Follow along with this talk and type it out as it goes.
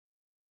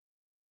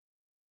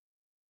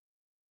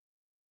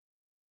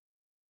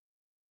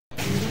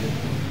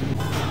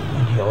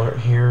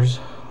here's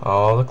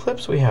all the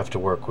clips we have to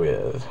work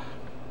with.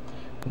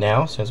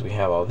 Now, since we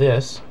have all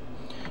this,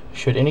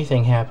 should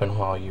anything happen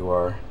while you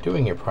are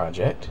doing your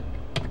project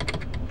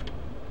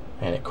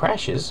and it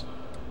crashes,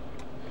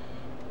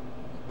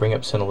 bring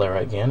up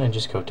Cinelerra again and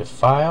just go to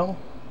File,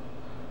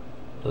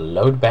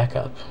 Load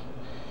Backup.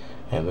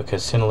 And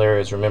because Cinelerra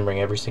is remembering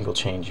every single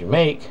change you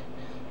make,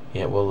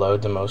 it will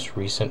load the most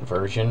recent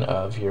version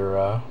of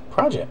your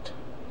project.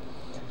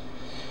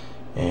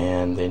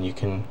 And then you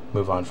can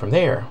move on from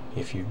there.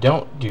 If you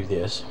don't do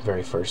this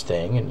very first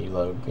thing and you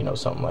load,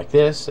 something like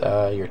this,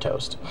 you're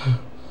toast.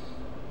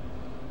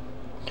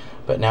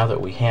 But now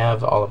that we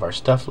have all of our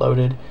stuff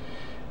loaded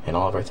and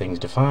all of our things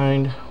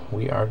defined,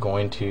 we are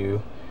going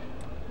to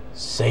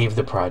save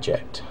the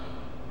project.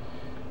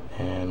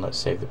 And let's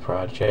save the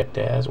project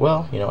as,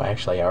 well,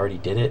 actually I already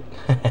did it.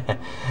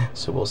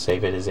 So we'll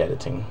save it as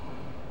editing.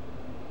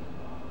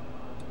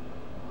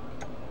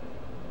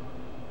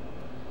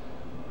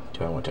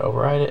 Do I want to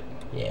override it?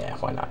 Yeah,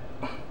 why not?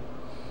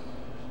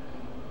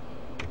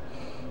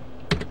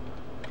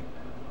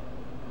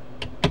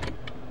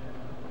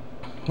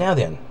 Now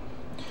then,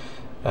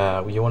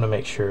 you want to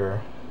make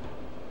sure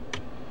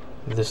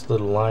this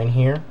little line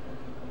here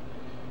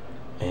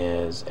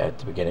is at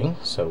the beginning.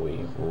 So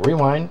we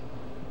rewind,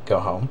 go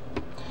home,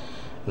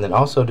 and then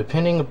also,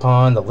 depending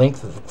upon the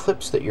length of the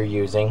clips that you're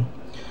using,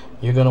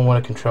 you're going to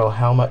want to control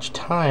how much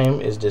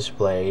time is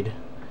displayed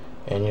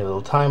in your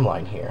little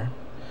timeline here.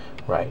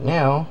 Right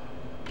now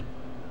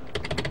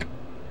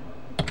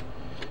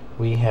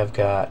we have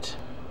got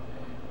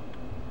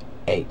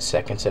 8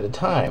 seconds at a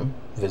time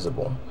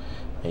visible.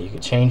 Now you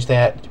can change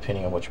that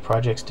depending on what your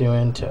project's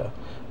doing to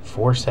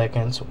 4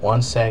 seconds,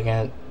 1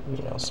 second,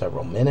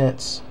 several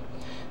minutes,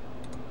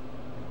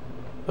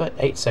 but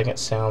 8 seconds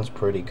sounds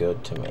pretty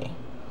good to me.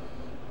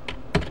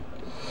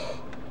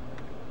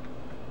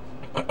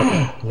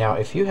 Now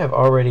if you have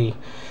already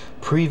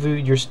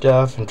previewed your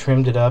stuff and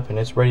trimmed it up and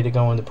it's ready to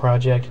go in the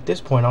project, at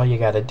this point all you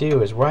got to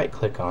do is right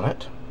click on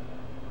it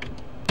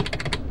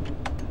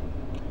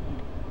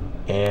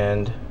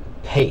and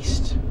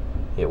paste.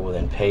 It will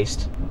then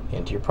paste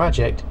into your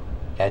project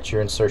at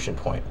your insertion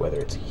point, whether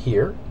it's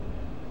here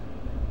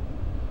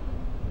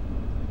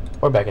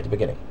or back at the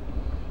beginning.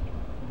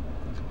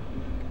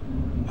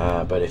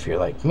 But if you're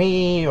like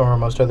me or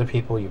most other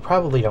people, you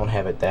probably don't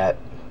have it that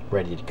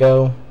ready to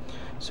go,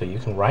 so you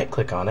can right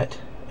click on it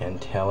and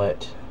tell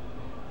it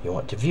you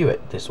want to view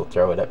it. This will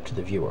throw it up to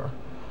the viewer.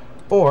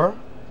 Or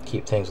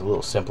keep things a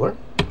little simpler,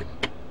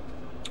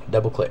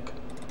 double click,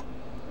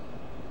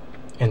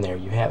 and there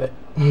you have it.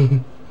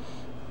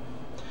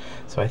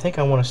 So I think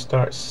I want to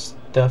start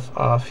stuff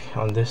off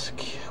on this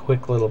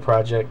quick little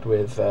project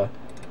with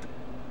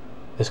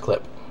this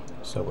clip.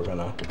 So we're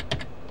gonna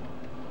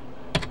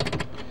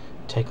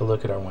take a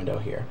look at our window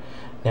here.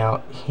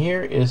 Now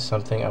here is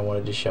something I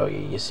wanted to show you.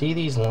 You see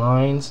these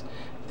lines?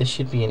 This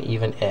should be an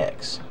even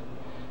X,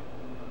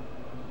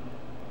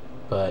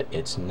 but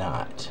it's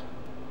not.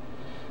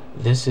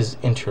 This is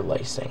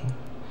interlacing.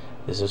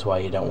 This is why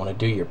you don't want to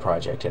do your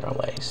project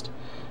interlaced.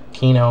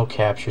 Kino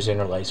captures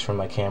interlace from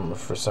my camera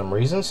for some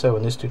reason, so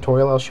in this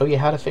tutorial I'll show you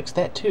how to fix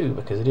that too,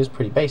 because it is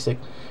pretty basic.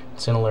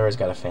 Cinelerra's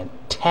got a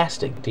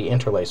fantastic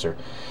de-interlacer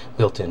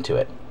built into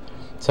it.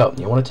 So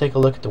you want to take a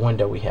look at the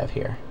window we have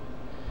here.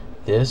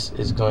 This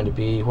is going to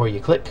be where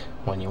you click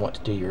when you want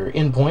to do your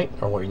endpoint,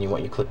 or where you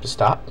want your clip to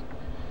stop.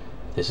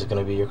 This is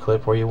going to be your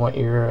clip where you want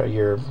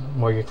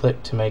where you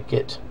click to make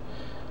it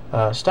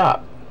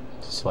stop.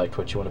 Select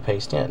what you want to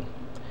paste in.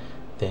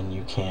 Then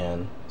you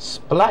can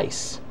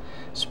splice.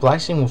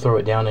 Splicing will throw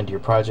it down into your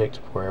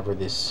project wherever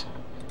this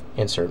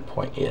insert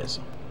point is.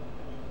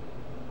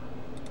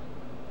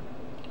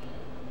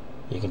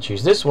 You can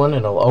choose this one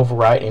and it'll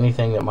overwrite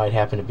anything that might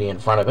happen to be in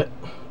front of it.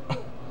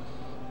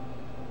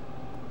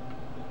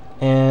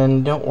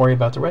 And don't worry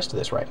about the rest of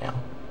this right now.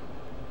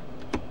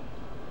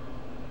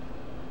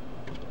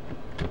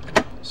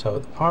 So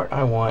the part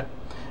I want,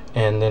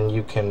 and then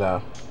you can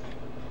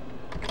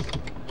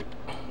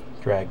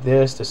drag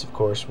this. This of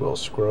course will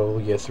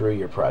scroll you through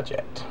your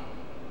project.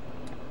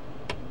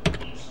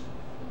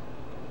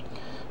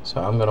 So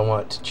I'm going to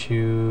want to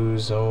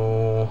choose I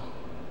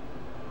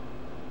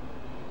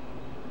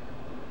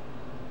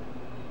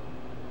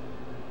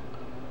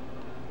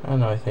don't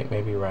know, I think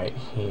maybe right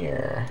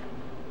here.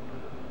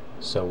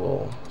 So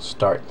we'll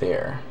start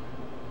there.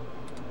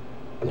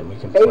 And then we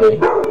can play,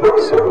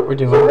 see what we're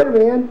doing.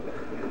 Spider-Man.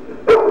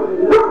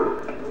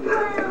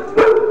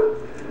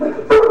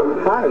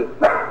 Hi.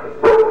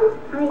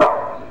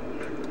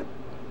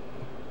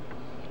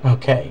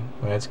 Okay,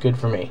 well, that's good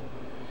for me.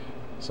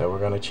 So we're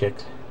going to check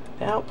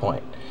the out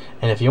point.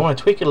 And if you want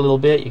to tweak it a little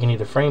bit, you can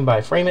either frame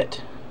by frame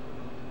it,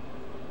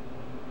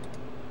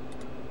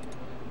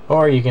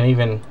 or you can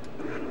even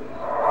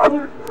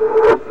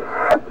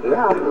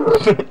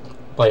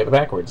play it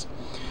backwards.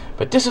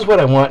 But this is what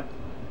I want.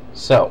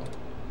 So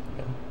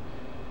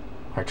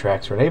our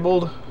tracks are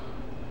enabled.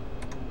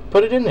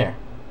 Put it in there.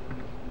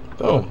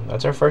 Boom,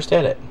 that's our first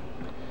edit.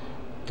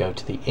 Go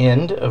to the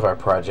end of our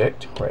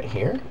project right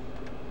here.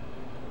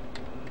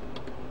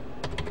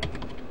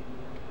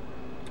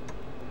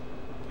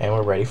 And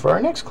we're ready for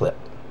our next clip.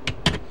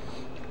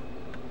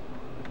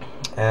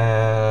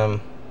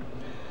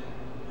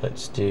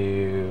 Let's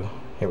do,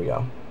 here we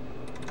go.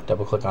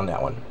 Double click on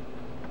that one.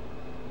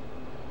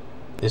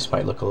 This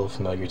might look a little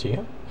familiar to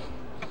you.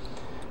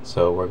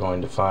 So we're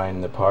going to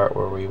find the part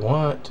where we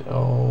want,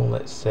 oh,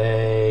 let's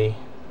say,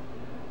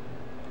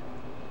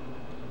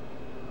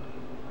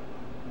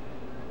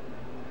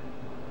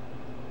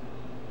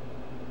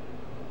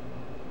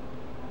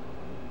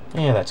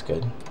 yeah, that's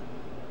good.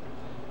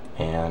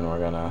 And we're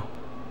gonna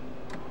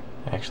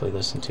actually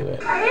listen to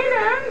it. I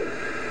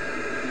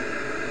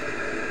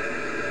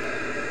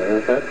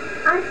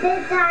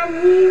said I'm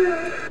you.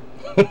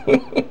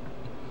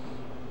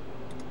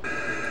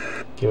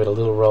 Give it a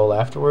little roll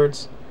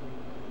afterwards.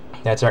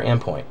 That's our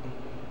endpoint.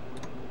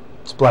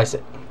 Splice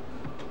it.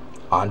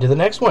 On to the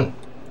next one.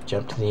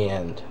 Jump to the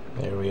end.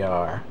 There we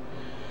are.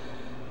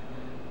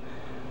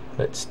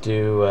 Let's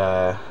do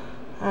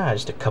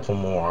just a couple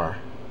more.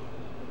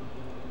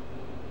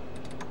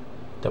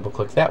 Double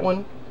click that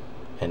one,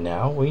 and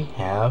now we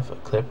have a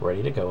clip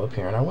ready to go up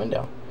here in our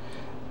window.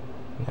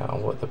 Now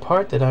what the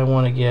part that I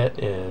want to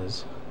get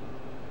is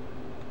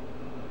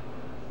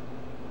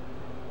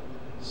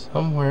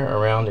somewhere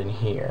around in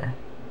here,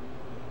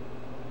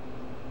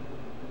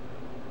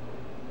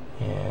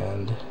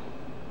 and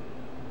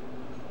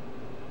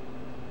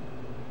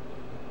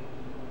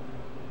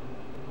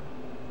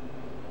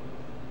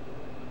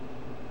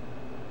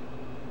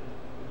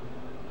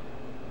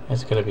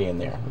it's going to be in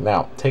there.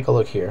 Now take a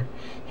look here.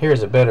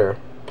 Here's a better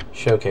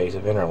showcase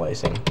of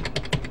interlacing.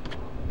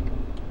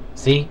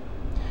 See?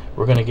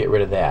 We're going to get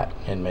rid of that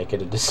and make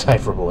it a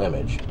decipherable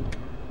image.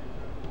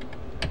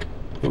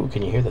 Ooh,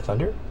 can you hear the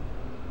thunder?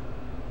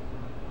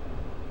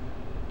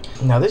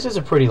 Now this is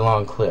a pretty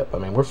long clip. I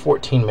mean, we're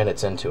 14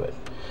 minutes into it.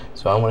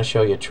 So I want to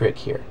show you a trick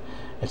here.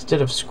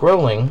 Instead of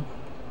scrolling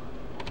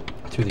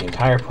through the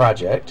entire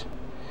project,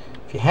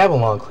 if you have a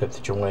long clip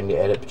that you're wanting to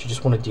edit, but you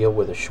just want to deal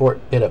with a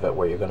short bit of it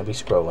where you're going to be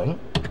scrolling,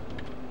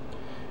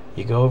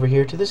 you go over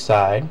here to the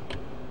side.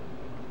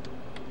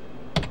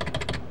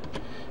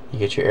 You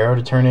get your arrow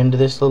to turn into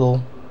this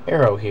little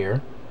arrow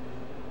here,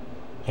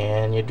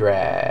 and you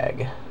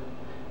drag,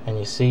 and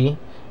you see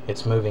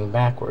it's moving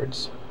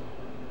backwards.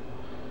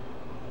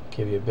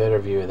 Give you a better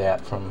view of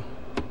that from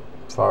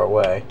far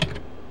away.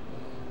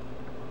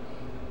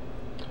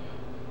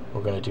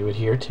 We're going to do it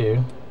here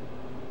too,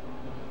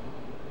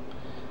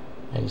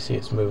 and you see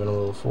it's moving a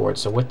little forward.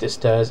 So what this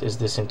does is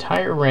this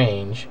entire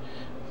range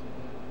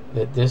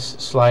that this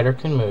slider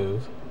can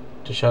move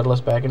to shuttle us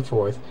back and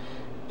forth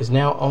is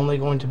now only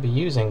going to be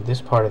using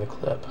this part of the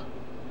clip.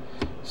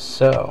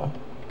 So,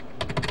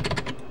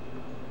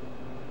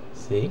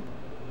 see?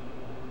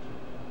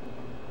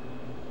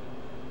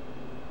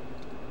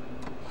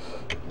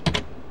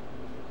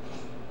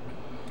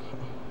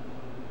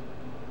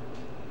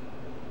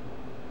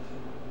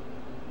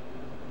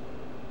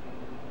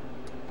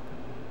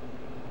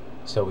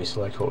 So we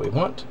select what we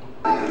want.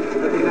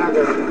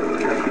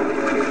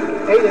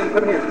 Aiden,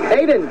 come here.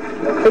 Aiden,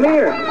 come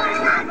here.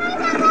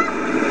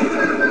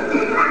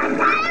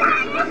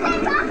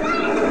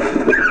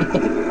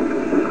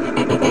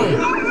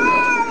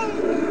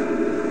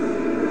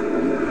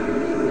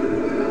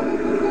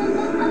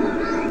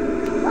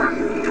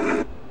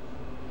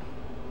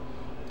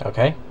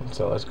 Okay,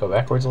 so let's go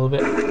backwards a little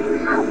bit.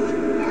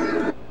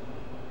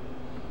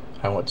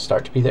 I want to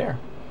start to be there.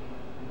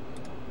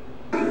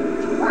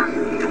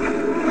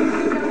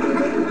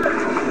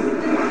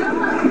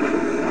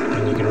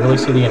 And you can really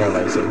see the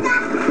interlacing.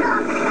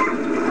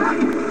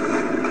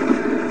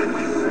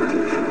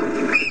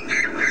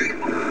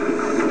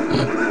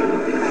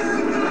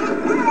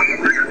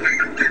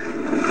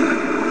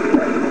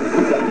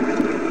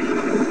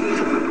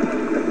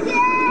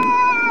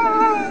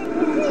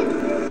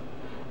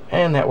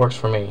 And that works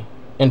for me.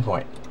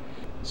 Endpoint.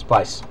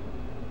 Splice.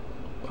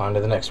 On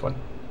to the next one.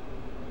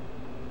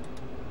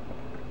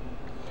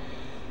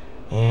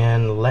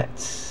 And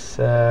let's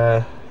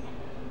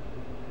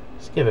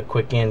give a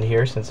quick end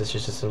here since it's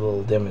just a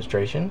little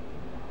demonstration.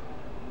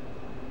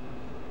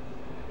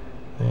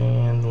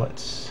 And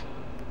let's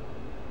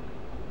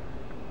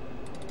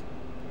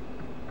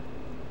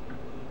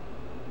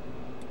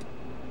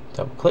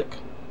double click.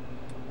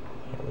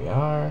 Here we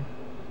are.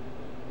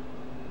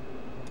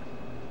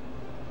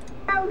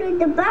 How did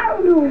the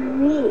barrel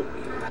reach?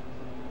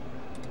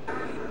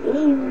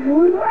 He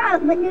would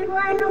rock, but it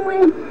ran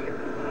away.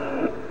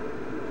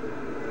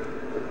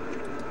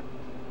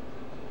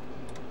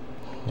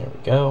 There we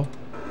go.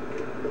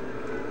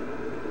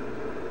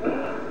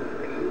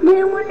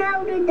 Then when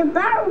how did the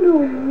barrel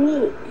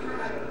reach?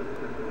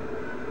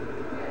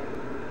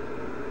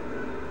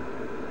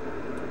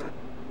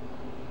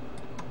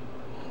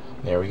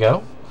 There we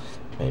go.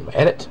 Made my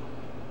edit.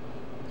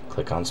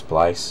 Click on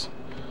Splice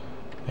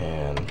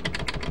and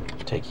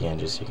take you in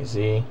just so you can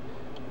see.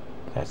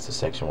 That's the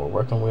section we're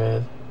working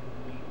with.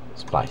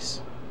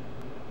 Splice.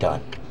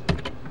 Done.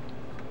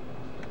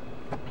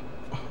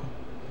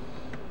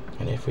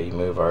 And if we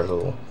move our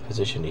little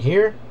position to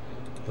here,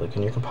 look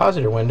in your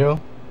compositor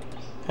window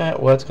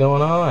at what's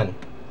going on.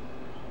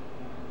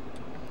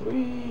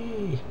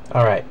 Whee!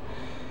 Alright.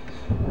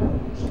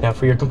 Now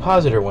for your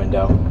compositor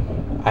window,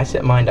 I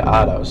set mine to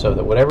auto so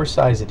that whatever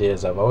size it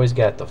is, I've always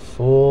got the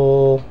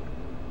full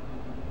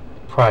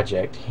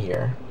project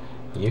here.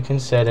 You can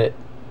set it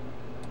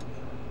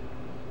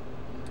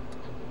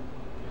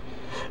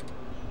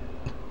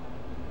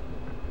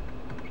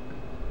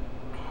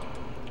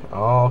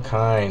all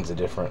kinds of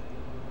different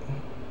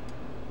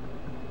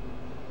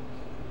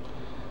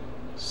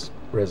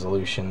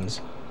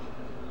resolutions.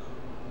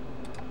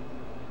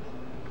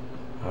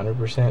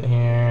 100%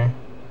 here,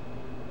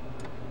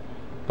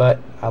 but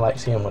I like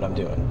seeing what I'm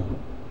doing,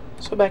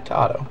 so back to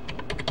auto.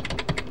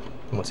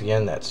 And once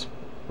again, that's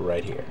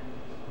right here.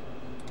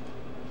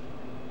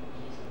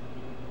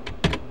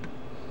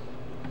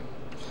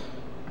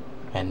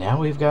 And now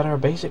we've got our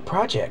basic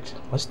project.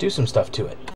 Let's do some stuff to it.